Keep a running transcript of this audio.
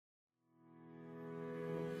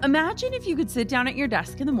Imagine if you could sit down at your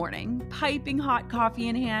desk in the morning, piping hot coffee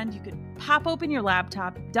in hand. You could pop open your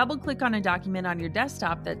laptop, double-click on a document on your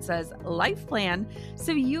desktop that says Life Plan,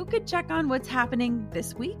 so you could check on what's happening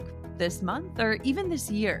this week, this month, or even this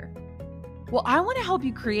year. Well, I want to help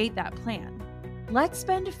you create that plan. Let's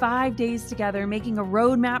spend 5 days together making a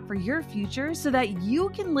roadmap for your future so that you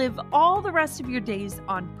can live all the rest of your days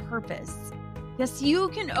on purpose. Yes, you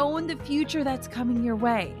can own the future that's coming your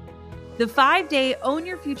way. The 5-day Own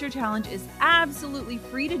Your Future Challenge is absolutely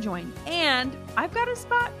free to join, and I've got a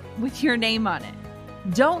spot with your name on it.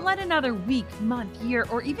 Don't let another week, month, year,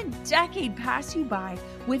 or even decade pass you by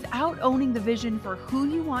without owning the vision for who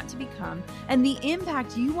you want to become and the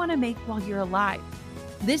impact you want to make while you're alive.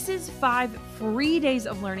 This is 5 free days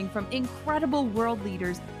of learning from incredible world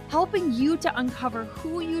leaders, helping you to uncover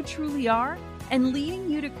who you truly are and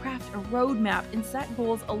leading you to craft a roadmap and set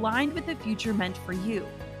goals aligned with the future meant for you.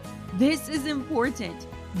 This is important.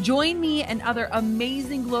 Join me and other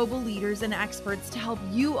amazing global leaders and experts to help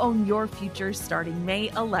you own your future starting May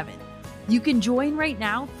 11th. You can join right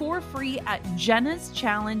now for free at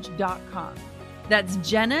jennaschallenge.com. That's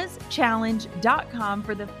jennaschallenge.com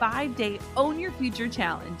for the 5-day Own Your Future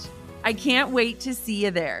Challenge. I can't wait to see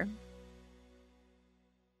you there.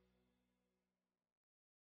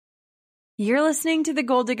 You're listening to the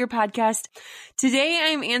Goal Digger Podcast. Today,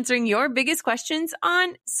 I'm answering your biggest questions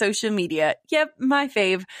on social media. Yep, my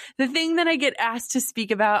fave. The thing that I get asked to speak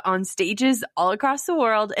about on stages all across the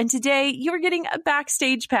world. And today, you're getting a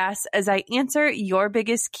backstage pass as I answer your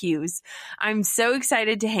biggest cues. I'm so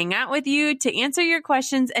excited to hang out with you, to answer your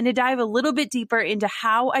questions, and to dive a little bit deeper into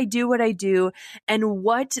how I do what I do and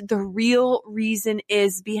what the real reason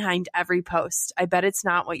is behind every post. I bet it's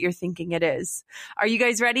not what you're thinking it is. Are you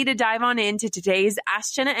guys ready to dive on into today's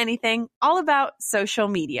Ask Jenna Anything, all about social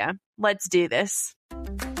media? Let's do this.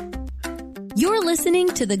 You're listening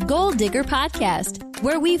to the Goal Digger Podcast,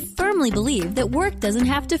 where we firmly believe that work doesn't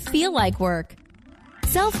have to feel like work.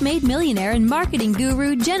 Self-made millionaire and marketing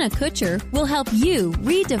guru Jenna Kutcher will help you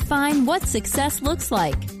redefine what success looks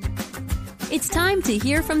like. It's time to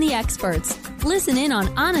hear from the experts, listen in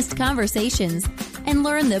on honest conversations, and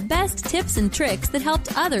learn the best tips and tricks that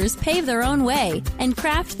helped others pave their own way and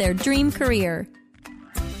craft their dream career.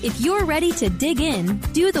 If you're ready to dig in,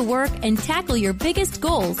 do the work, and tackle your biggest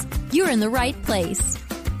goals, you're in the right place.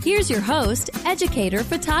 Here's your host, educator,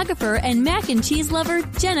 photographer, and mac and cheese lover,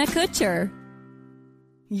 Jenna Kutcher.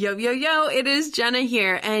 Yo, yo, yo, it is Jenna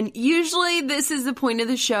here, and usually this is the point of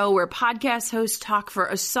the show where podcast hosts talk for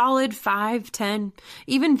a solid 5, 10,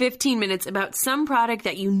 even 15 minutes about some product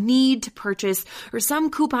that you need to purchase or some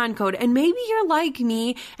coupon code, and maybe you're like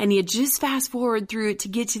me and you just fast forward through it to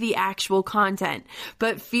get to the actual content.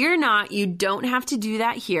 But fear not, you don't have to do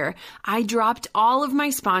that here. I dropped all of my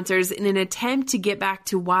sponsors in an attempt to get back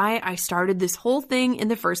to why I started this whole thing in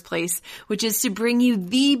the first place, which is to bring you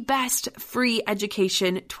the best free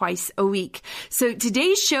education twice a week. So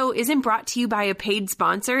today's show isn't brought to you by a paid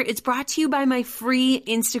sponsor. It's brought to you by my free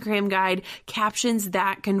Instagram guide, Captions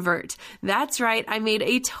That Convert. That's right. I made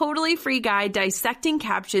a totally free guide dissecting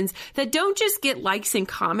captions that don't just get likes and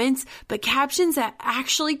comments, but captions that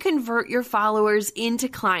actually convert your followers into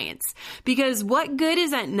clients. Because what good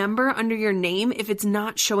is that number under your name if it's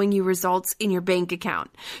not showing you results in your bank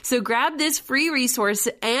account? So grab this free resource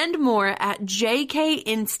and more at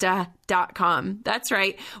jkinsta.com. That's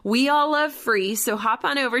right. We all love free. So hop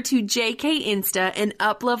on over to JK Insta and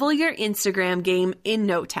up-level your Instagram game in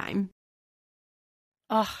no time.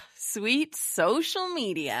 Oh, sweet social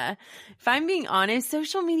media. If I'm being honest,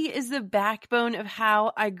 social media is the backbone of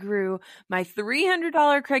how I grew my $300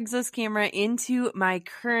 Craigslist camera into my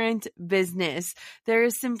current business. There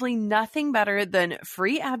is simply nothing better than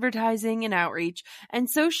free advertising and outreach, and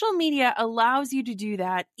social media allows you to do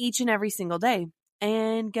that each and every single day.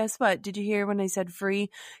 And guess what? Did you hear when I said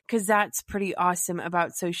free? Because that's pretty awesome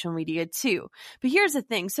about social media too. But here's the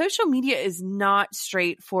thing. Social media is not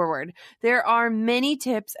straightforward. There are many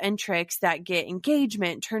tips and tricks that get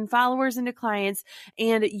engagement, turn followers into clients,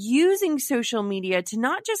 and using social media to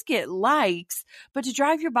not just get likes, but to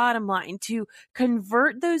drive your bottom line, to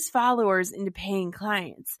convert those followers into paying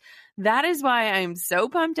clients. That is why I'm so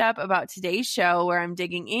pumped up about today's show, where I'm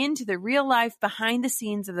digging into the real life behind the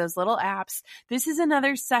scenes of those little apps. This is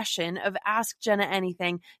another session of Ask Jenna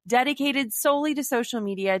Anything dedicated solely to social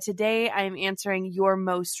media. Today, I am answering your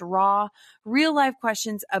most raw, real life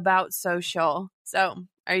questions about social. So,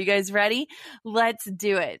 are you guys ready? Let's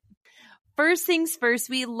do it. First things first,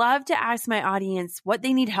 we love to ask my audience what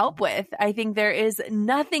they need help with. I think there is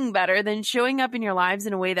nothing better than showing up in your lives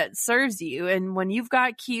in a way that serves you. And when you've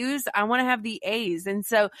got Q's, I want to have the A's. And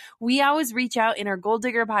so we always reach out in our Goal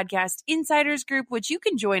Digger Podcast Insiders group, which you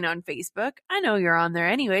can join on Facebook. I know you're on there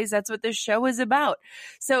anyways. That's what this show is about.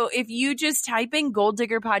 So if you just type in Goal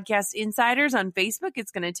Digger Podcast Insiders on Facebook,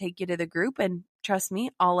 it's going to take you to the group, and trust me,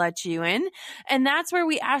 I'll let you in. And that's where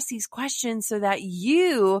we ask these questions so that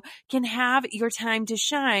you can have your time to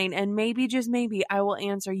shine. And maybe, just maybe, I will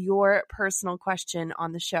answer your personal question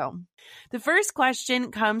on the show. The first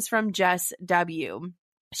question comes from Jess W.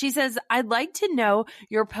 She says, I'd like to know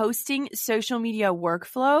your posting social media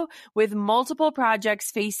workflow with multiple projects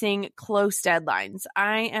facing close deadlines.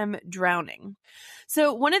 I am drowning.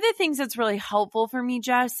 So one of the things that's really helpful for me,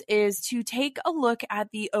 Jess, is to take a look at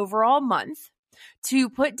the overall month, to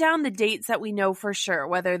put down the dates that we know for sure,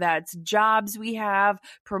 whether that's jobs we have,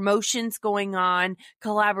 promotions going on,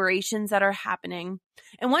 collaborations that are happening.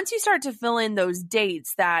 And once you start to fill in those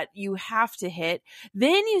dates that you have to hit,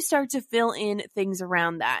 then you start to fill in things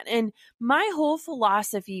around that. And my whole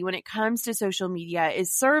philosophy when it comes to social media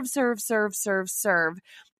is serve,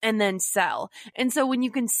 and then sell. And so when you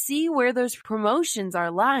can see where those promotions are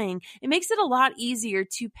lying, it makes it a lot easier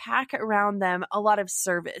to pack around them a lot of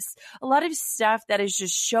service, a lot of stuff that is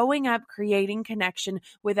just showing up, creating connection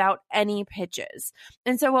without any pitches.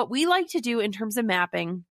 And so what we like to do in terms of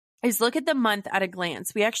mapping is look at the month at a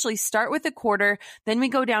glance. We actually start with a quarter, then we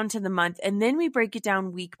go down to the month, and then we break it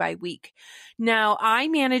down week by week. Now, I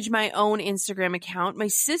manage my own Instagram account. My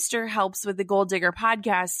sister helps with the Goal Digger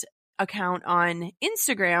Podcast account on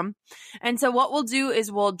Instagram. And so what we'll do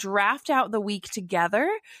is we'll draft out the week together.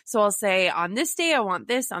 So I'll say, on this day, I want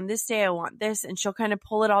this. On this day, I want this. And she'll kind of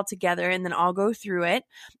pull it all together, and then I'll go through it.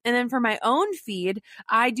 And then for my own feed,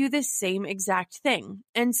 I do the same exact thing.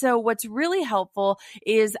 And so what's really helpful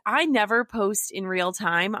is I never post in real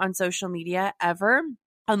time on social media ever,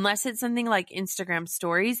 unless it's something like Instagram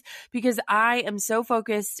stories, because I am so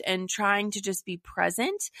focused and trying to just be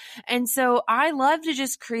present. And so I love to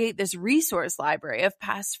just create this resource library of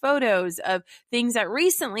past photos of things that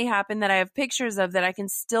recently happened that I have pictures of that I can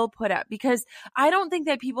still put up, because I don't think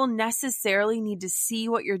that people necessarily need to see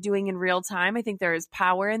what you're doing in real time. I think there is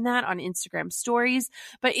power in that on Instagram stories,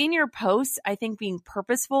 but in your posts, I think being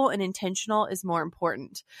purposeful and intentional is more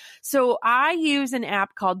important. So I use an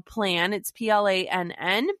app called Plan. It's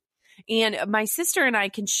PLANN. And my sister and I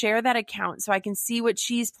can share that account so I can see what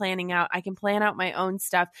she's planning out. I can plan out my own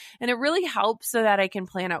stuff. And it really helps so that I can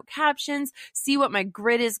plan out captions, see what my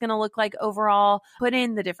grid is going to look like overall, put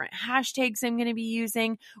in the different hashtags I'm going to be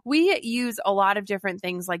using. We use a lot of different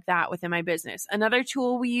things like that within my business. Another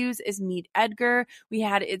tool we use is Meet Edgar. We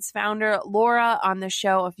had its founder, Laura, on the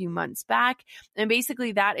show a few months back. And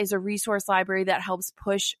basically that is a resource library that helps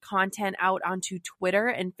push content out onto Twitter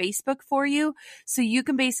and Facebook for you. So you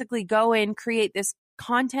can basically go in, create this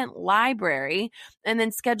content library, and then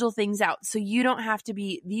schedule things out. So you don't have to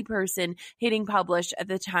be the person hitting publish at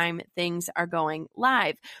the time things are going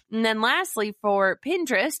live. And then lastly, for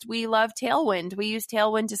Pinterest, we love Tailwind. We use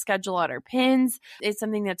Tailwind to schedule out our pins. It's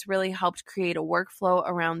something that's really helped create a workflow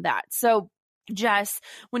around that. So Jess,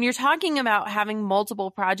 when you're talking about having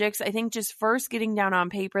multiple projects, I think just first getting down on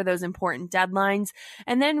paper those important deadlines,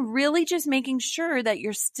 and then really just making sure that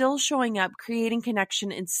you're still showing up, creating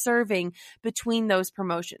connection and serving between those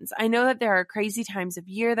promotions. I know that there are crazy times of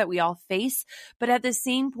year that we all face, but at the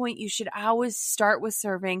same point, you should always start with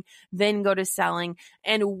serving, then go to selling.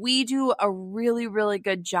 And we do a really, really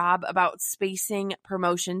good job about spacing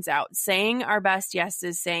promotions out, saying our best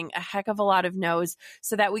yeses, saying a heck of a lot of no's,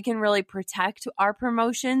 so that we can really protect our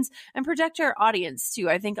promotions and protect our audience too.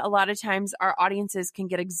 I think a lot of times our audiences can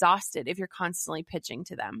get exhausted if you're constantly pitching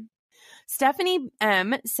to them. Stephanie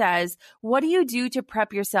M says, what do you do to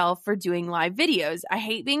prep yourself for doing live videos? I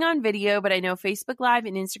hate being on video, but I know Facebook Live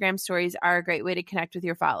and Instagram stories are a great way to connect with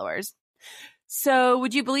your followers. So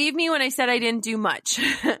would you believe me when I said I didn't do much?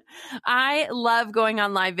 I love going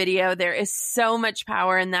on live video. There is so much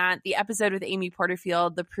power in that. The episode with Amy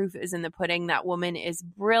Porterfield, the proof is in the pudding. That woman is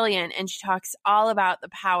brilliant, and she talks all about the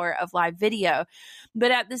power of live video.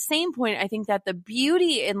 But at the same point, I think that the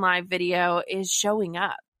beauty in live video is showing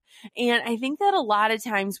up. And I think that a lot of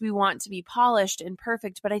times we want to be polished and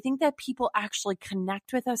perfect, but I think that people actually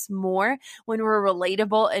connect with us more when we're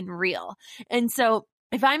relatable and real. And so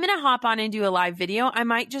if I'm going to hop on and do a live video, I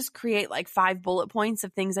might just create like 5 bullet points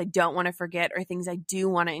of things I don't want to forget or things I do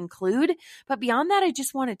want to include. But beyond that, I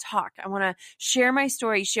just want to talk. I want to share my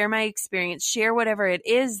story, share my experience, share whatever it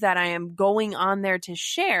is that I am going on there to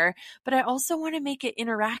share. But I also want to make it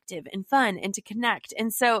interactive and fun and to connect.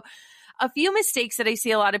 And so a few mistakes that I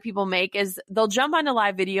see a lot of people make is they'll jump onto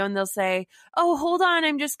live video and they'll say, oh, hold on,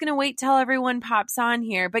 I'm just going to wait till everyone pops on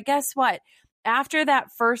here. But guess what? After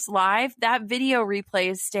that first live, that video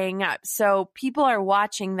replay is staying up. So people are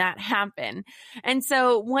watching that happen. And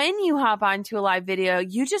so when you hop onto a live video,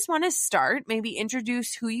 you just want to start, maybe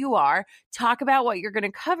introduce who you are, talk about what you're going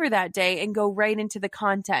to cover that day, and go right into the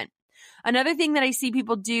content. Another thing that I see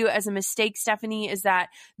people do as a mistake, Stephanie, is that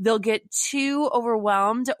they'll get too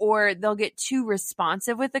overwhelmed or they'll get too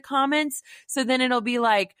responsive with the comments. So then it'll be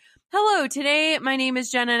like, hello, today my name is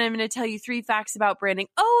Jenna and I'm going to tell you 3 facts about branding.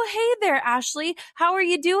 Oh, hey there, Ashley. How are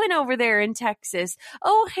you doing over there in Texas?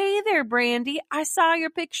 Oh, hey there, Brandy. I saw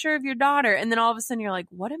your picture of your daughter. And then all of a sudden you're like,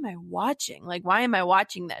 what am I watching? Like, why am I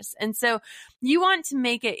watching this? And so you want to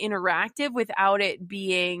make it interactive without it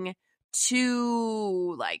being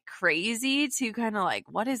too like crazy, to kind of like,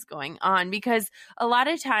 what is going on? Because a lot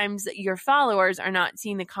of times your followers are not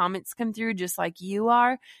seeing the comments come through just like you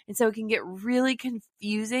are. And so it can get really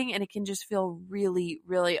confusing and it can just feel really,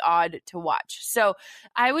 really odd to watch. So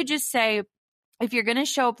I would just say, if you're going to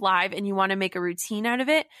show up live and you want to make a routine out of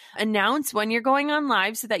it, announce when you're going on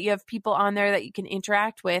live so that you have people on there that you can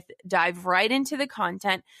interact with, dive right into the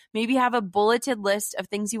content, maybe have a bulleted list of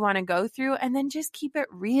things you want to go through, and then just keep it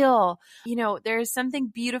real. You know, there's something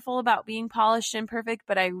beautiful about being polished and perfect,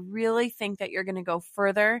 but I really think that you're going to go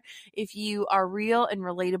further if you are real and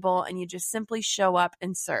relatable and you just simply show up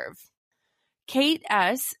and serve. Kate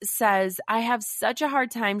S. says, I have such a hard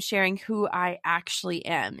time sharing who I actually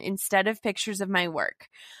am instead of pictures of my work.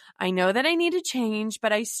 I know that I need to change,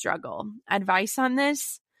 but I struggle. Advice on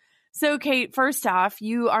this? So, Kate, first off,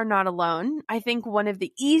 you are not alone. I think one of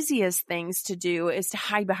the easiest things to do is to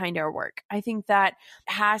hide behind our work. I think that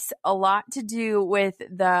has a lot to do with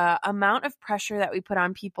the amount of pressure that we put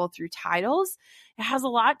on people through titles. It has a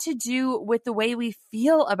lot to do with the way we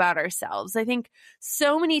feel about ourselves. I think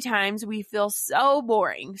so many times we feel so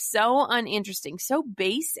boring, so uninteresting, so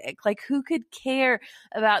basic. Like, who could care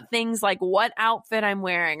about things like what outfit I'm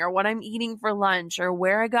wearing or what I'm eating for lunch or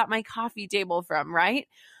where I got my coffee table from, right?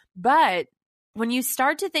 But when you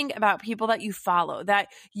start to think about people that you follow, that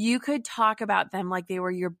you could talk about them like they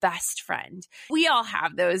were your best friend. We all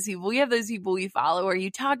have those people. We have those people we follow where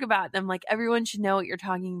you talk about them like everyone should know what you're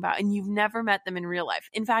talking about, and you've never met them in real life.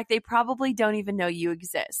 In fact, they probably don't even know you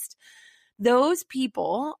exist. Those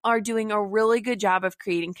people are doing a really good job of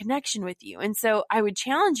creating connection with you. And so I would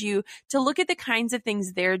challenge you to look at the kinds of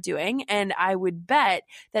things they're doing. And I would bet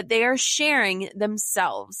that they are sharing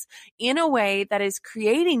themselves in a way that is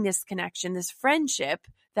creating this connection, this friendship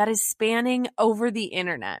that is spanning over the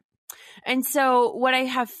internet. And so what I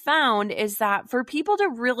have found is that for people to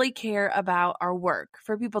really care about our work,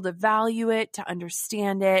 for people to value it, to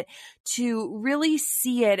understand it, to really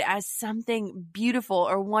see it as something beautiful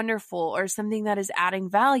or wonderful or something that is adding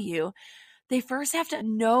value, they first have to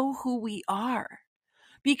know who we are.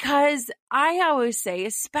 Because I always say,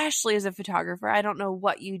 especially as a photographer, I don't know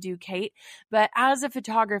what you do, Kate, but as a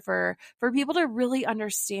photographer, for people to really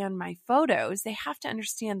understand my photos, they have to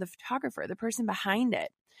understand the photographer, the person behind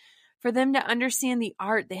it. For them to understand the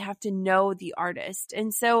art, they have to know the artist.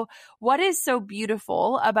 And so what is so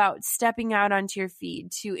beautiful about stepping out onto your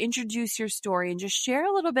feed to introduce your story and just share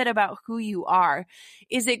a little bit about who you are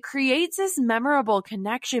is it creates this memorable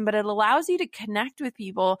connection, but it allows you to connect with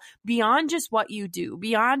people beyond just what you do,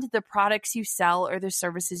 beyond the products you sell or the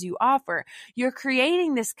services you offer. You're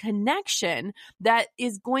creating this connection that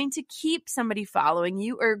is going to keep somebody following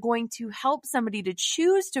you or going to help somebody to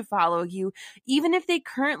choose to follow you, even if they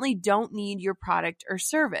currently don't need your product or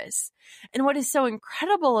service. And what is so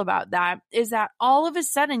incredible about that is that all of a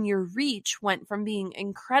sudden your reach went from being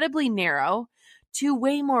incredibly narrow to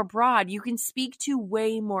way more broad. You can speak to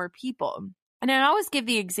way more people. And I always give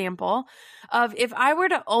the example of if I were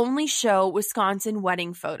to only show Wisconsin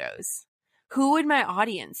wedding photos, who would my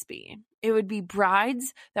audience be? It would be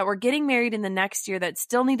brides that were getting married in the next year that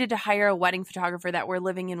still needed to hire a wedding photographer that were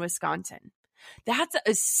living in Wisconsin. That's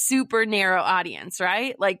a super narrow audience,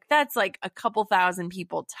 right? Like that's like a couple thousand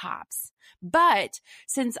people tops. But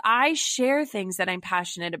since I share things that I'm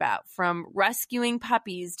passionate about, from rescuing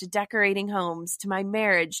puppies to decorating homes to my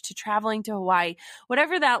marriage to traveling to Hawaii,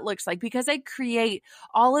 whatever that looks like, because I create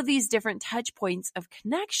all of these different touch points of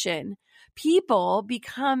connection, people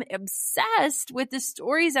become obsessed with the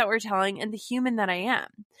stories that we're telling and the human that I am.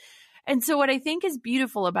 And so what I think is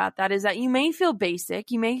beautiful about that is that you may feel basic,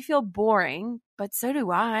 you may feel boring, but so do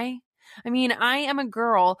I. I mean, I am a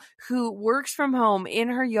girl who works from home in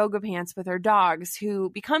her yoga pants with her dogs, who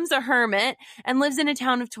becomes a hermit and lives in a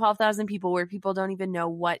town of 12,000 people where people don't even know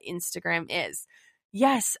what Instagram is.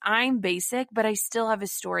 yes, I'm basic, but I still have a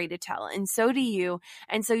story to tell. And so do you.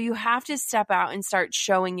 And so you have to step out and start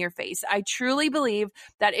showing your face. I truly believe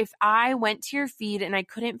that if I went to your feed and I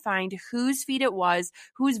couldn't find whose feed it was,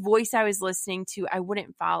 whose voice I was listening to, I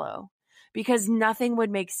wouldn't follow, because nothing would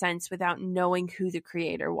make sense without knowing who the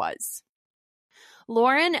creator was.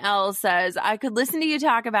 Lauren L. says, I could listen to you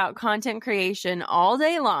talk about content creation all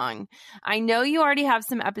day long. I know you already have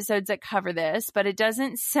some episodes that cover this, but it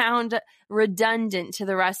doesn't sound redundant to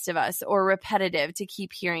the rest of us or repetitive to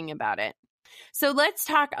keep hearing about it. So let's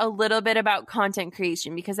talk a little bit about content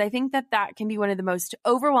creation, because I think that that can be one of the most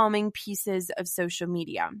overwhelming pieces of social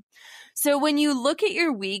media. So when you look at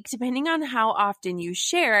your week, depending on how often you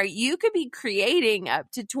share, you could be creating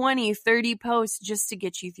up to 20, 30 posts just to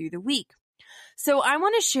get you through the week. So I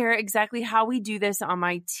want to share exactly how we do this on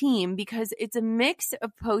my team, because it's a mix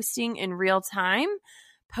of posting in real time,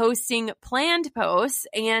 posting planned posts,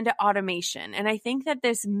 and automation. And I think that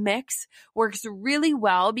this mix works really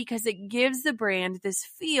well because it gives the brand this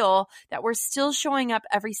feel that we're still showing up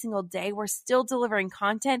every single day. We're still delivering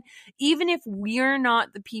content, even if we're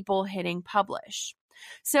not the people hitting publish.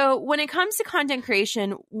 So when it comes to content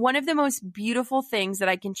creation, one of the most beautiful things that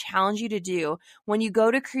I can challenge you to do when you go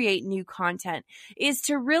to create new content is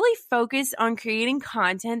to really focus on creating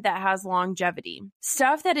content that has longevity,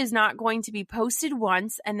 stuff that is not going to be posted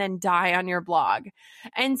once and then die on your blog.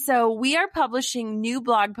 And so we are publishing new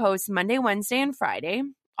blog posts Monday, Wednesday, and Friday.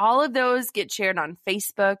 All of those get shared on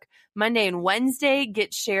Facebook. Monday and Wednesday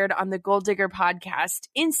get shared on the Gold Digger Podcast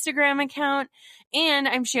Instagram account. And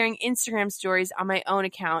I'm sharing Instagram stories on my own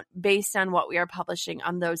account based on what we are publishing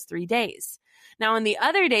on those 3 days. Now, on the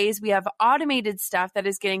other days, we have automated stuff that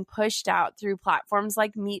is getting pushed out through platforms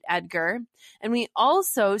like Meet Edgar. And we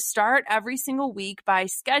also start every single week by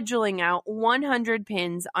scheduling out 100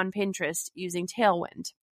 pins on Pinterest using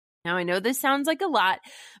Tailwind. Now, I know this sounds like a lot,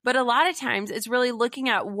 but a lot of times it's really looking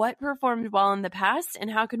at what performed well in the past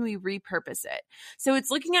and how can we repurpose it. So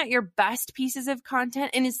it's looking at your best pieces of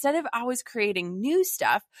content, and instead of always creating new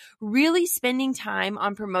stuff, really spending time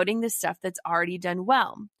on promoting the stuff that's already done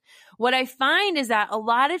well. What I find is that a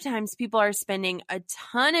lot of times people are spending a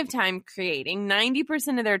ton of time creating,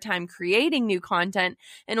 90% of their time creating new content,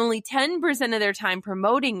 and only 10% of their time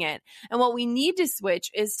promoting it. And what we need to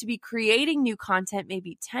switch is to be creating new content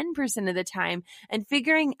maybe 10% of the time and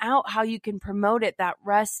figuring out how you can promote it that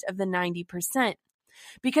rest of the 90%.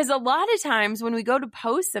 Because a lot of times when we go to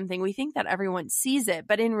post something, we think that everyone sees it.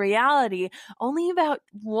 But in reality, only about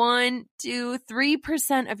 1, 2,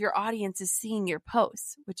 3% of your audience is seeing your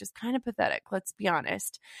posts, which is kind of pathetic, let's be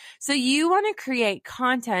honest. So you want to create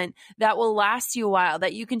content that will last you a while,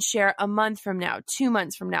 that you can share a month from now, 2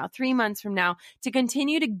 months from now, 3 months from now, to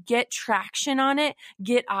continue to get traction on it,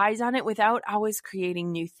 get eyes on it without always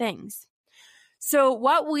creating new things. So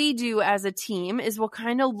what we do as a team is we'll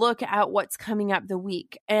kind of look at what's coming up the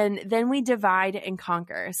week, and then we divide and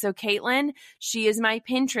conquer. So Caitlin, she is my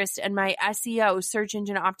Pinterest and my SEO, search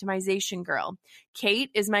engine optimization girl. Kate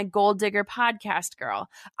is my Gold Digger podcast girl.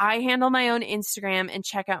 I handle my own Instagram and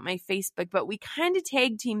check out my Facebook, but we kind of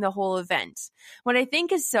tag team the whole event. What I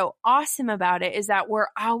think is so awesome about it is that we're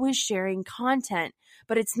always sharing content,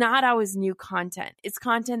 but it's not always new content. It's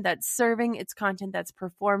content that's serving, it's content that's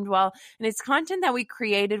performed well, and it's content that we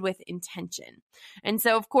created with intention. And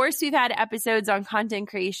so, of course, we've had episodes on content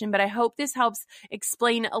creation, but I hope this helps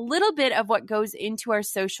explain a little bit of what goes into our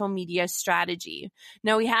social media strategy.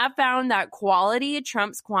 Now, we have found that quality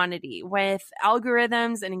trumps quantity. With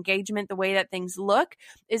algorithms and engagement, the way that things look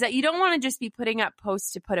is that you don't want to just be putting up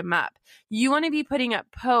posts to put them up. You want to be putting up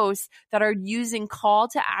posts that are using call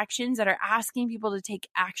to actions, that are asking people to take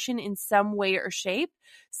action in some way or shape.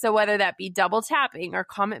 So whether that be double tapping or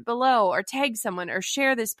comment below or tag someone or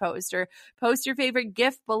share this post or post your favorite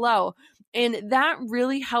GIF below. And that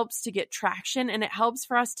really helps to get traction, and it helps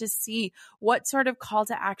for us to see what sort of call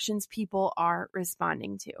to actions people are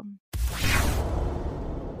responding to.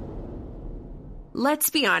 Let's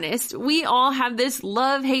be honest, we all have this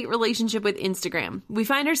love-hate relationship with Instagram. We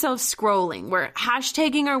find ourselves scrolling. We're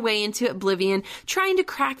hashtagging our way into oblivion, trying to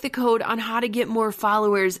crack the code on how to get more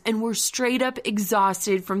followers, and we're straight up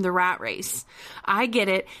exhausted from the rat race. I get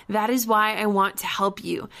it. That is why I want to help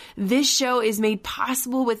you. This show is made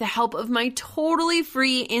possible with the help of my totally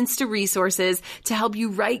free Insta resources to help you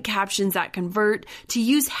write captions that convert, to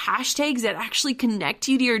use hashtags that actually connect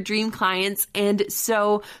you to your dream clients, and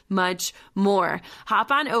so much more. Hop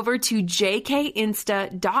on over to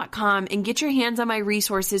jkinsta.com and get your hands on my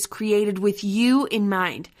resources created with you in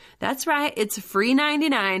mind. That's right, it's free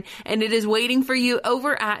 99 and it is waiting for you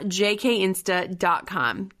over at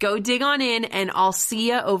jkinsta.com. Go dig on in and I'll see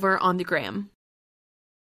you over on the gram.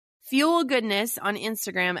 Fuel Goodness on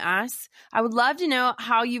Instagram asks, I would love to know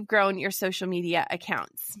how you've grown your social media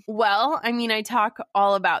accounts. Well, I talk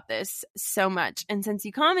all about this so much. And since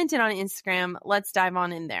you commented on Instagram, let's dive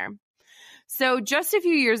on in there. So just a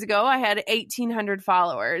few years ago, I had 1,800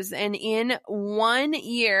 followers. And in 1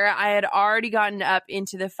 year, I had already gotten up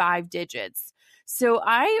into the 5 digits. So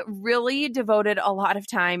I really devoted a lot of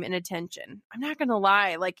time and attention. I'm not going to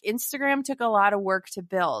lie, Instagram took a lot of work to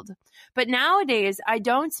build. But nowadays, I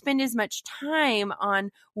don't spend as much time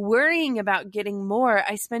on worrying about getting more.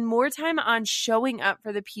 I spend more time on showing up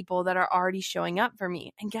for the people that are already showing up for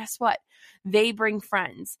me. And guess what? They bring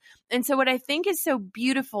friends. And so what I think is so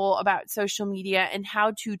beautiful about social media and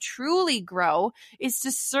how to truly grow is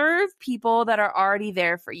to serve people that are already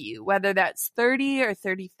there for you, whether that's 30 or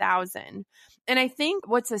 30,000. And I think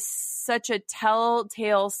what's such a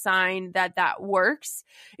telltale sign that works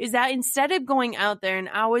is that instead of going out there and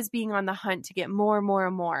always being on the hunt to get more and more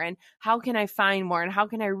and more, and how can I find more, and how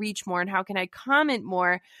can I reach more, and how can I comment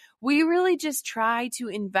more, we really just try to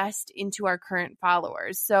invest into our current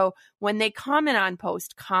followers. So when they comment on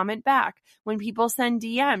posts, comment back. When people send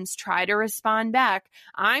DMs, try to respond back.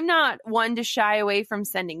 I'm not one to shy away from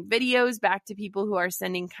sending videos back to people who are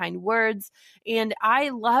sending kind words. And I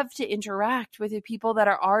love to interact with the people that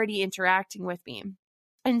are already interacting with me.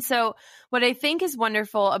 And so what I think is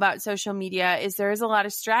wonderful about social media is there is a lot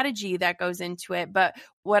of strategy that goes into it. But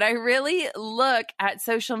what I really look at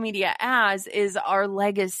social media as is our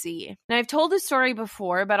legacy. And I've told this story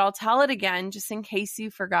before, but I'll tell it again just in case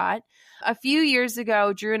you forgot. A few years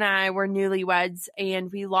ago, Drew and I were newlyweds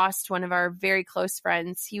and we lost one of our very close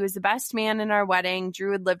friends. He was the best man in our wedding.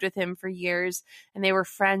 Drew had lived with him for years and they were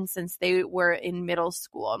friends since they were in middle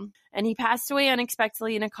school. And he passed away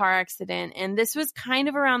unexpectedly in a car accident. And this was kind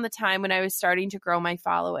of around the time when I was starting to grow my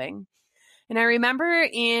following. And I remember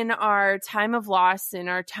in our time of loss, in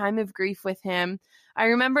our time of grief with him, I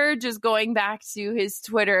remember just going back to his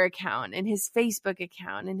Twitter account and his Facebook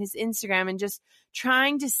account and his Instagram and just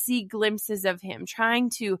trying to see glimpses of him, trying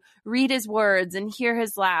to read his words and hear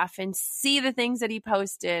his laugh and see the things that he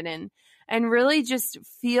posted and really just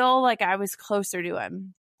feel like I was closer to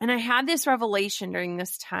him. And I had this revelation during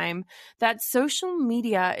this time that social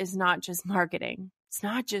media is not just marketing. It's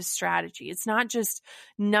not just strategy. It's not just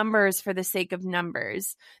numbers for the sake of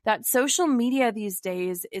numbers. That social media these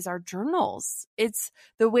days is our journals. It's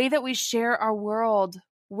the way that we share our world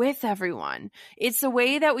with everyone. It's the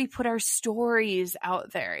way that we put our stories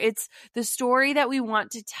out there. It's the story that we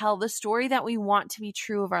want to tell, the story that we want to be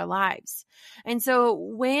true of our lives. And so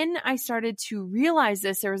when I started to realize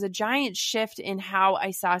this, there was a giant shift in how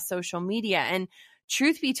I saw social media. And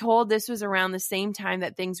truth be told, this was around the same time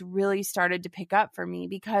that things really started to pick up for me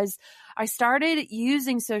because I started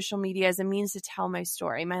using social media as a means to tell my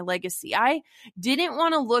story, my legacy. I didn't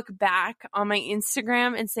want to look back on my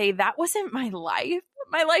Instagram and say, that wasn't my life.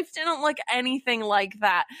 My life didn't look anything like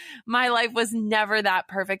that. My life was never that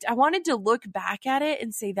perfect. I wanted to look back at it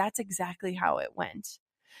and say, that's exactly how it went.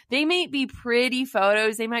 They might be pretty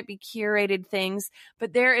photos, they might be curated things,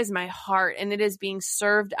 but there is my heart and it is being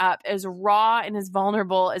served up as raw and as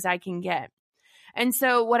vulnerable as I can get. And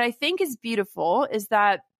so what I think is beautiful is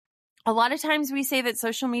that a lot of times we say that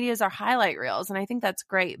social media is our highlight reels, and I think that's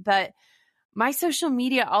great, but my social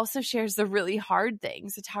media also shares the really hard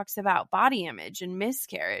things. It talks about body image and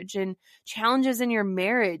miscarriage and challenges in your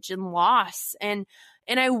marriage and loss. And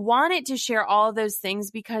I want it to share all of those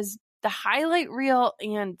things because the highlight reel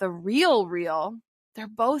and the real reel, they're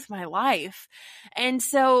both my life. And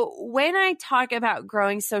so when I talk about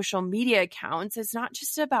growing social media accounts, it's not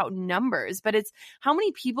just about numbers, but it's how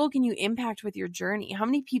many people can you impact with your journey? How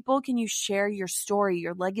many people can you share your story,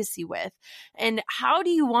 your legacy with? And how do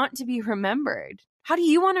you want to be remembered? How do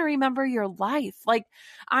you want to remember your life? Like,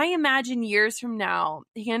 I imagine years from now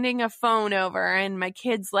handing a phone over and my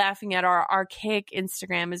kids laughing at our archaic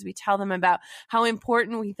Instagram as we tell them about how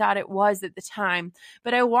important we thought it was at the time.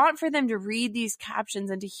 But I want for them to read these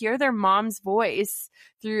captions and to hear their mom's voice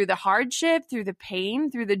through the hardship, through the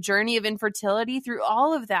pain, through the journey of infertility, through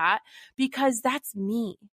all of that, because that's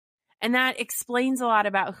me. And that explains a lot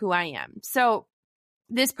about who I am. So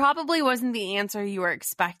this probably wasn't the answer you were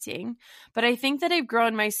expecting, but I think that I've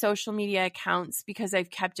grown my social media accounts because I've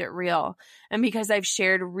kept it real and because I've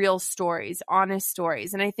shared real stories, honest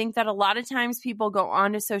stories. And I think that a lot of times people go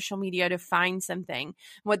onto social media to find something.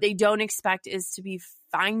 What they don't expect is to be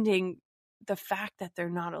finding the fact that they're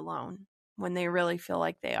not alone when they really feel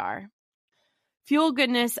like they are. Fuel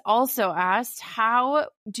Goodness also asked, how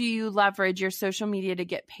do you leverage your social media to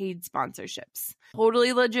get paid sponsorships?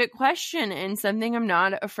 Totally legit question and something I'm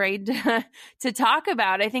not afraid to talk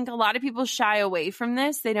about. I think a lot of people shy away from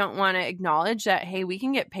this. They don't want to acknowledge that, hey, we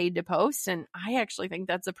can get paid to post. And I actually think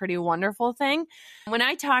that's a pretty wonderful thing. When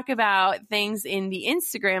I talk about things in the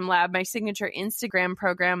Instagram Lab, my signature Instagram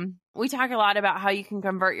program, we talk a lot about how you can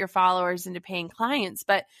convert your followers into paying clients,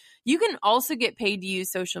 but you can also get paid to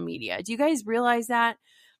use social media. Do you guys realize that?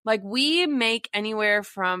 Like, we make anywhere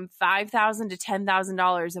from $5,000 to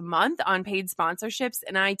 $10,000 a month on paid sponsorships,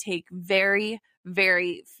 and I take very,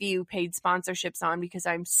 very few paid sponsorships on because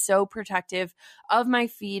I'm so protective of my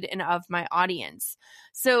feed and of my audience.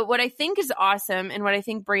 So what I think is awesome and what I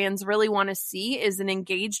think brands really want to see is an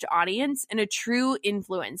engaged audience and a true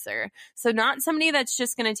influencer. So not somebody that's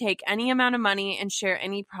just going to take any amount of money and share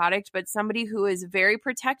any product, but somebody who is very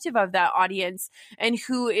protective of that audience and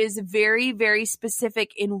who is very, very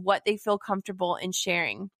specific in what they feel comfortable in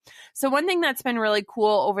sharing. So one thing that's been really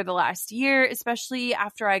cool over the last year, especially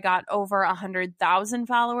after I got over 100,000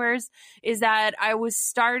 followers, is that I was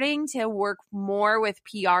starting to work more with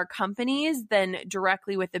PR companies than directly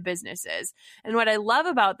with the businesses. And what I love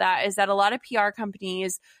about that is that a lot of PR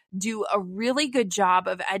companies do a really good job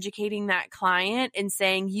of educating that client and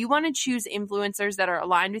saying, you want to choose influencers that are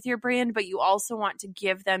aligned with your brand, but you also want to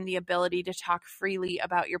give them the ability to talk freely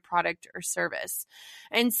about your product or service.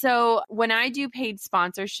 And so when I do paid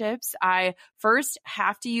sponsorships, I first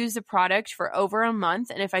have to use a product for over a month.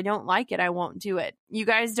 And if I don't like it, I won't do it. You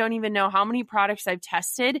guys don't even know how many products I've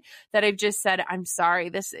tested that I've just said, I'm sorry,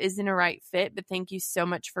 this isn't a right fit, but thank you so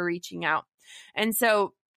much for reaching out. And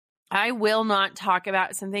so I will not talk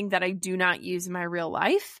about something that I do not use in my real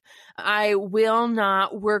life. I will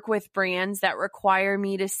not work with brands that require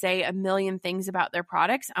me to say a million things about their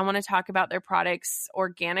products. I want to talk about their products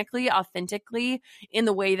organically, authentically, in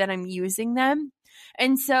the way that I'm using them.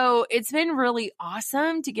 And so it's been really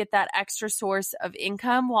awesome to get that extra source of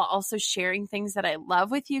income while also sharing things that I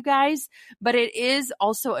love with you guys. But it is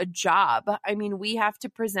also a job. I mean, we have to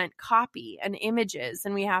present copy and images,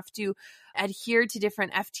 and we have to adhere to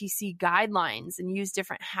different FTC guidelines and use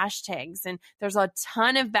different hashtags. And there's a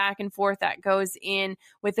ton of back and forth that goes in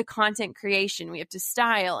with the content creation. We have to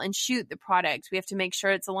style and shoot the product. We have to make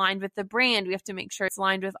sure it's aligned with the brand. We have to make sure it's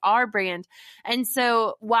aligned with our brand. And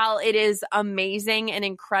so while it is amazing and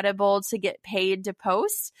incredible to get paid to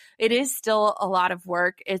post, it is still a lot of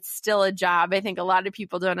work. It's still a job. I think a lot of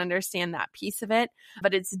people don't understand that piece of it,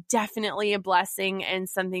 but it's definitely a blessing and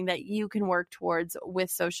something that you can work towards with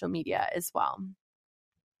social media as well.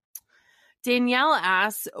 Danielle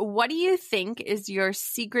asks, what do you think is your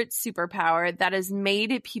secret superpower that has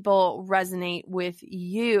made people resonate with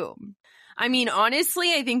you? I mean,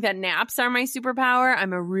 honestly, I think that naps are my superpower.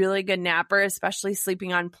 I'm a really good napper, especially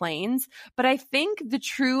sleeping on planes. But I think the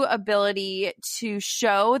true ability to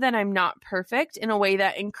show that I'm not perfect in a way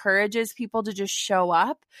that encourages people to just show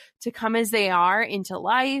up, to come as they are into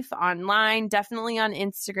life, online, definitely on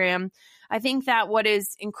Instagram. I think that what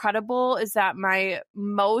is incredible is that my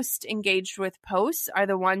most engaged with posts are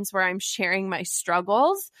the ones where I'm sharing my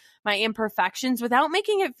struggles, my imperfections, without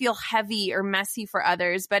making it feel heavy or messy for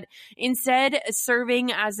others, but instead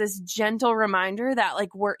serving as this gentle reminder that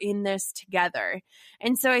like we're in this together.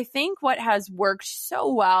 And so I think what has worked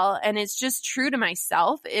so well, and it's just true to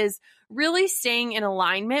myself, is really staying in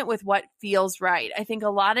alignment with what feels right. I think a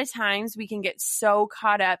lot of times we can get so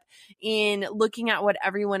caught up in looking at what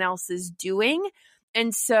everyone else is doing.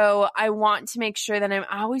 And so I want to make sure that I'm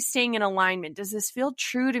always staying in alignment. Does this feel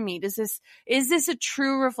true to me? Is this a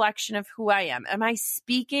true reflection of who I am? Am I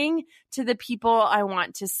speaking to the people I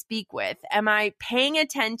want to speak with? Am I paying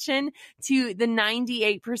attention to the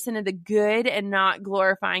 98% of the good and not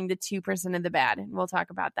glorifying the 2% of the bad? And we'll talk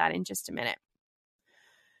about that in just a minute.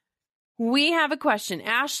 We have a question.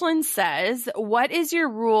 Ashlyn says, what is your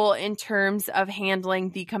rule in terms of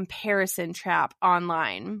handling the comparison trap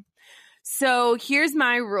online? So here's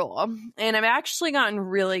my rule, and I've actually gotten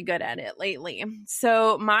really good at it lately.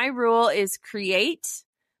 So my rule is create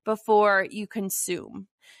before you consume.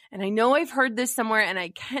 And I know I've heard this somewhere, and I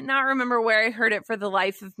cannot remember where I heard it for the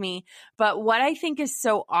life of me. But what I think is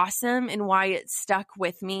so awesome and why it stuck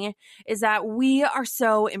with me is that we are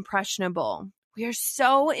so impressionable. We are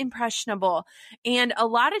so impressionable. And a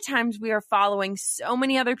lot of times we are following so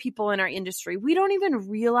many other people in our industry. We don't even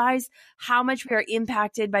realize how much we are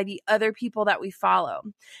impacted by the other people that we follow.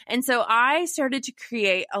 And so I started to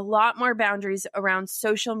create a lot more boundaries around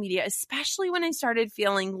social media, especially when I started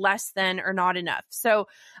feeling less than or not enough. So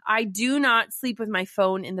I do not sleep with my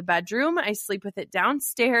phone in the bedroom. I sleep with it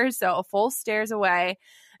downstairs, so a full stairs away.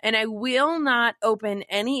 and I will not open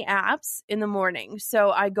any apps in the morning.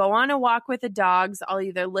 So I go on a walk with the dogs. I'll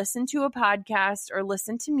either listen to a podcast or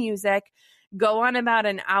listen to music, go on about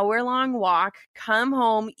an hour-long walk, come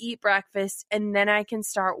home, eat breakfast, and then I can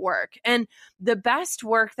start work. And the best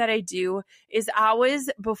work that I do is always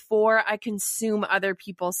before I consume other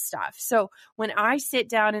people's stuff. So when I sit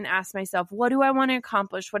down and ask myself, what do I want to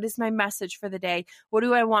accomplish? What is my message for the day? What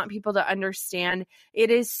do I want people to understand?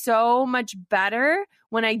 It is so much better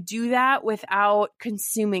when I do that without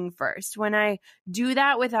consuming first, when I do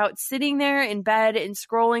that without sitting there in bed and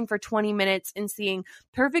scrolling for 20 minutes and seeing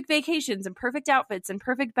perfect vacations and perfect outfits and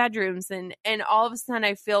perfect bedrooms. And all of a sudden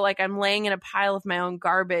I feel like I'm laying in a pile of my own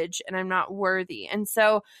garbage and I'm not worthy. And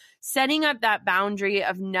so setting up that boundary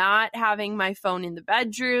of not having my phone in the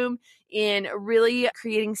bedroom, in really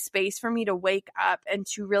creating space for me to wake up and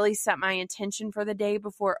to really set my intention for the day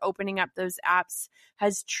before opening up those apps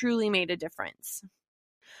has truly made a difference.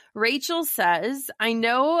 Rachel says, I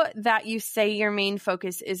know that you say your main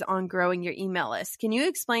focus is on growing your email list. Can you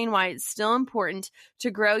explain why it's still important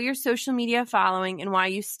to grow your social media following and why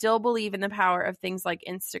you still believe in the power of things like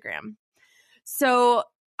Instagram? So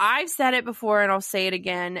I've said it before and I'll say it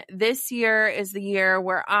again. This year is the year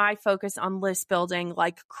where I focus on list building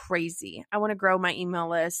like crazy. I want to grow my email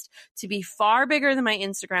list to be far bigger than my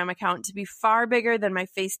Instagram account, to be far bigger than my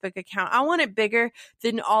Facebook account. I want it bigger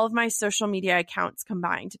than all of my social media accounts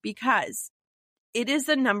combined because it is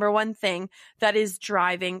the number one thing that is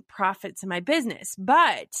driving profits in my business.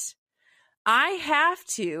 But I have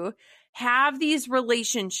to have these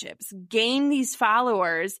relationships, gain these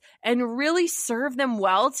followers, and really serve them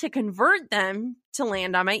well to convert them to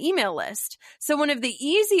land on my email list. So one of the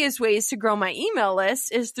easiest ways to grow my email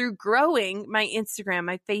list is through growing my Instagram,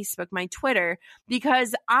 my Facebook, my Twitter,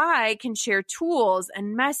 because I can share tools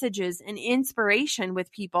and messages and inspiration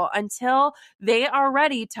with people until they are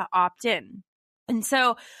ready to opt in. And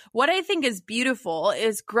so what I think is beautiful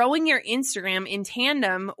is growing your Instagram in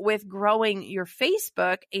tandem with growing your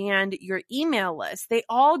Facebook and your email list. They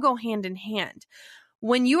all go hand in hand.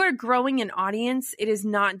 When you are growing an audience, it is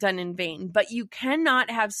not done in vain, but you cannot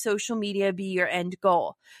have social media be your end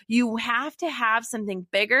goal. You have to have something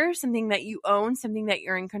bigger, something that you own, something that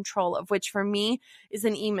you're in control of, which for me is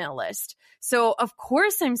an email list. So of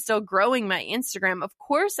course, I'm still growing my Instagram. Of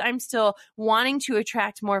course, I'm still wanting to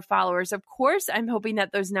attract more followers. Of course, I'm hoping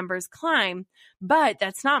that those numbers climb, but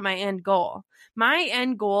that's not my end goal. My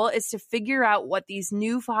end goal is to figure out what these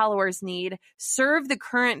new followers need, serve the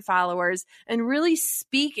current followers, and really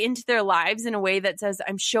speak into their lives in a way that says,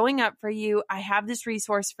 I'm showing up for you. I have this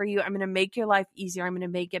resource for you. I'm going to make your life easier. I'm going to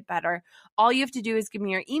make it better. All you have to do is give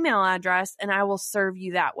me your email address and I will serve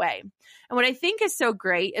you that way. And what I think is so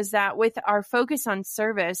great is that with our focus on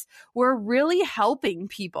service, we're really helping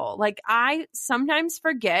people. Like I sometimes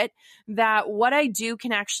forget that what I do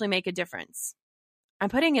can actually make a difference. I'm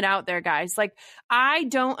putting it out there, guys. Like, I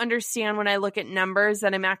don't understand when I look at numbers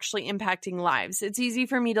that I'm actually impacting lives. It's easy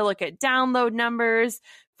for me to look at download numbers,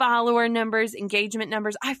 follower numbers, engagement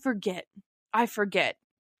numbers. I forget.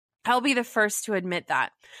 I'll be the first to admit that.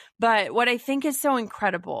 But what I think is so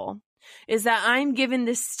incredible is that I'm given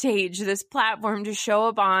this stage, this platform to show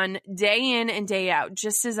up on day in and day out,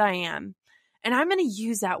 just as I am. And I'm going to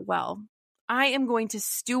use that well. I am going to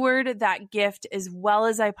steward that gift as well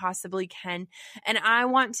as I possibly can. And I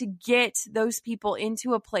want to get those people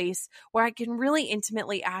into a place where I can really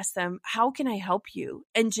intimately ask them, how can I help you?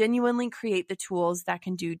 And genuinely create the tools that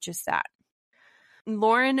can do just that.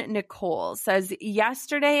 Lauren Nicole says,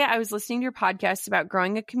 yesterday I was listening to your podcast about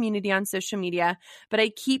growing a community on social media, but I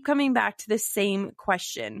keep coming back to the same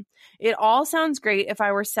question. It all sounds great if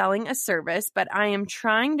I were selling a service, but I am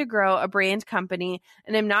trying to grow a brand company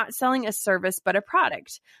and I'm not selling a service, but a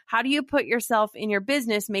product. How do you put yourself in your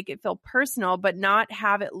business, make it feel personal, but not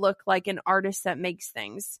have it look like an artist that makes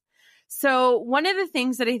things? So one of the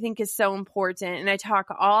things that I think is so important, and I talk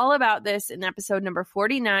all about this in episode number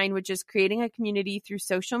 49, which is creating a community through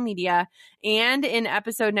social media, and in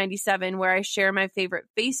episode 97, where I share my favorite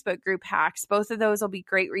Facebook group hacks. Both of those will be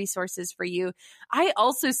great resources for you. I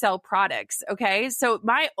also sell products, okay? So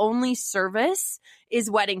my only service is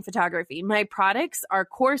wedding photography. My products are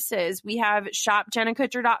courses. We have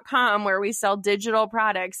shopjennakutcher.com where we sell digital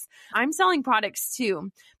products. I'm selling products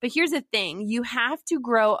too. But here's the thing. You have to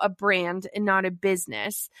grow a brand and not a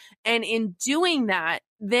business. And in doing that,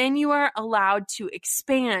 then you are allowed to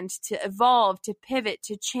expand, to evolve, to pivot,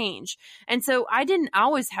 to change. And so I didn't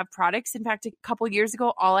always have products. In fact, a couple years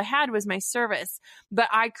ago, all I had was my service. But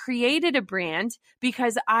I created a brand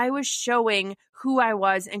because I was showing who I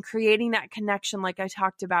was and creating that connection like I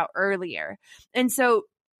talked about earlier. And so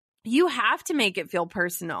you have to make it feel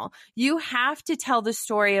personal. You have to tell the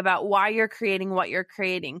story about why you're creating what you're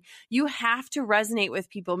creating. You have to resonate with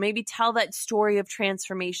people. Maybe tell that story of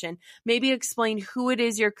transformation. Maybe explain who it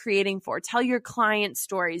is you're creating for. Tell your client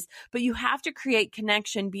stories. But you have to create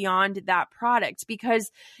connection beyond that product,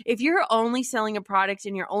 because if you're only selling a product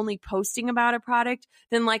and you're only posting about a product,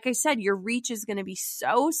 then like I said, your reach is going to be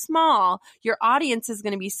so small. Your audience is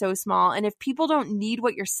going to be so small. And if people don't need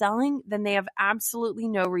what you're selling, then they have absolutely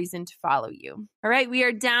no reason to follow you. All right, we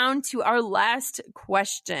are down to our last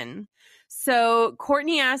question. So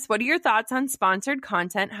Courtney asked, what are your thoughts on sponsored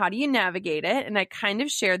content? How do you navigate it? And I kind of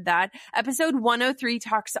shared that. Episode 103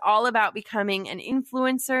 talks all about becoming an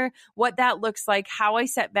influencer, what that looks like, how I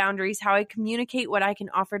set boundaries, how I communicate what I can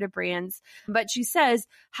offer to brands. But she says,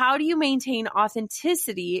 how do you maintain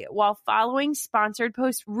authenticity while following sponsored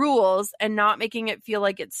post rules and not making it feel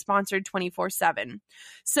like it's sponsored 24/7?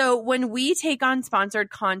 So when we take on sponsored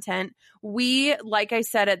content, we, like I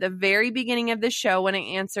said at the very beginning of the show, when I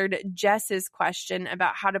answered Jess's question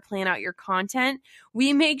about how to plan out your content,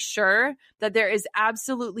 we make sure that there is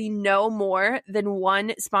absolutely no more than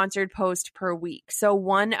one sponsored post per week. So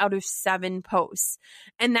 1 out of 7 posts.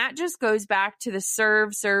 And that just goes back to the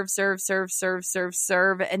serve,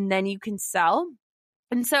 and then you can sell.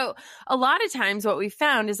 And so a lot of times what we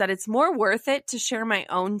found is that it's more worth it to share my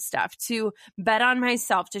own stuff, to bet on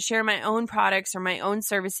myself, to share my own products or my own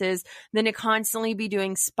services than to constantly be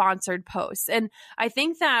doing sponsored posts. And I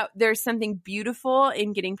think that there's something beautiful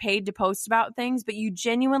in getting paid to post about things, but you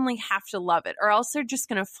genuinely have to love it or else they're just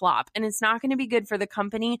going to flop. And it's not going to be good for the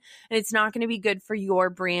company and it's not going to be good for your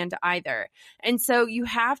brand either. And so you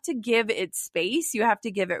have to give it space. You have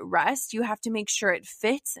to give it rest. You have to make sure it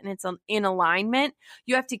fits and it's in alignment.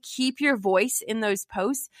 You have to keep your voice in those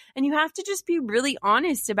posts, and you have to just be really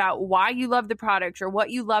honest about why you love the product or what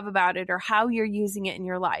you love about it or how you're using it in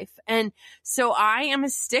your life. And so I am a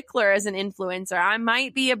stickler as an influencer. I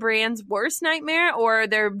might be a brand's worst nightmare or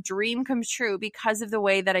their dream comes true because of the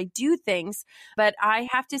way that I do things, but I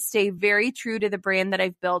have to stay very true to the brand that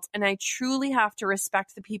I've built, and I truly have to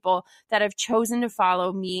respect the people that have chosen to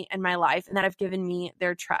follow me and my life and that have given me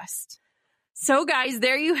their trust. So guys,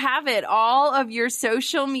 there you have it. All of your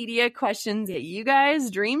social media questions that you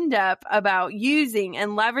guys dreamed up about using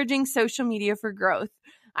and leveraging social media for growth.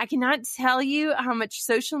 I cannot tell you how much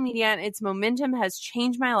social media and its momentum has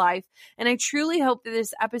changed my life, and I truly hope that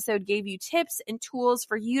this episode gave you tips and tools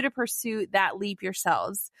for you to pursue that leap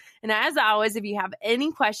yourselves. And as always, if you have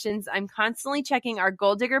any questions, I'm constantly checking our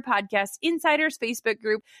Goal Digger Podcast Insiders Facebook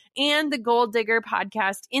group and the Goal Digger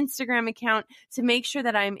Podcast Instagram account to make sure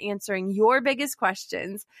that I'm answering your biggest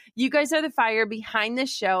questions. You guys are the fire behind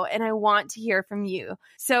this show, and I want to hear from you.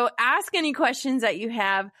 So ask any questions that you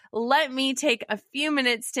have. Let me take a few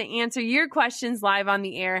minutes to answer your questions live on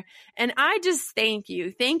the air. And I just thank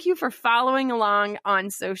you. Thank you for following along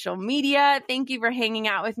on social media. Thank you for hanging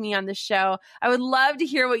out with me on the show. I would love to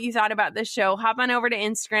hear what you thought about this show. Hop on over to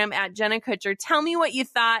Instagram at Jenna Kutcher. Tell me what you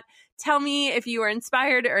thought. Tell me if you were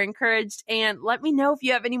inspired or encouraged, and let me know if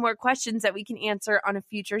you have any more questions that we can answer on a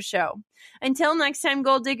future show. Until next time,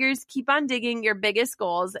 Goal Diggers, keep on digging your biggest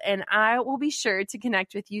goals, and I will be sure to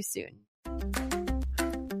connect with you soon.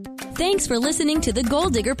 Thanks for listening to the Goal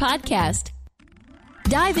Digger Podcast.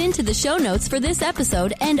 Dive into the show notes for this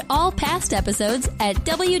episode and all past episodes at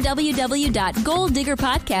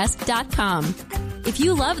www.goaldiggerpodcast.com. If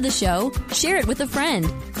you love the show, share it with a friend.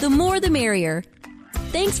 The more the merrier.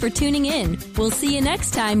 Thanks for tuning in. We'll see you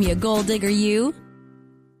next time, you Goal Digger you.